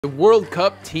The World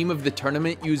Cup team of the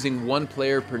tournament using one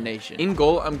player per nation. In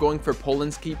goal, I'm going for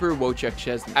Poland's keeper, Wojciech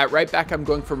Szczesny. At right back, I'm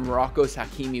going for Morocco's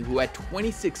Hakimi, who had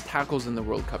 26 tackles in the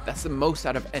World Cup. That's the most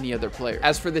out of any other player.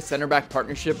 As for the center back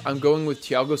partnership, I'm going with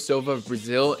Thiago Silva of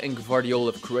Brazil and Gvardiol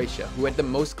of Croatia, who had the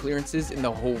most clearances in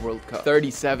the whole World Cup.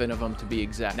 37 of them to be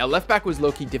exact. Now, left back was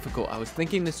low-key difficult. I was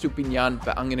thinking the Stupinian,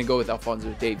 but I'm going to go with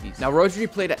Alphonso Davies. Now, Rodri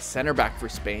played at center back for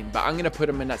Spain, but I'm going to put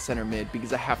him in at center mid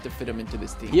because I have to fit him into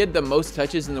this team. He had the most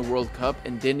touches in the World Cup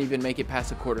and didn't even make it past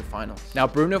the quarterfinals. Now,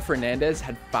 Bruno Fernandes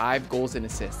had 5 goals and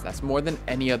assists. That's more than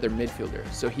any other midfielder,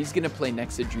 so he's going to play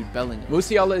next to Jude Bellingham.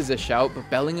 Musiala is a shout, but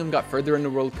Bellingham got further in the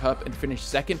World Cup and finished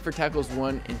 2nd for tackles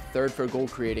won and 3rd for goal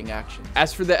creating action.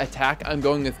 As for the attack, I'm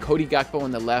going with Cody Gakpo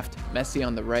on the left, Messi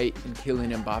on the right, and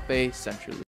Kylian Mbappe centrally.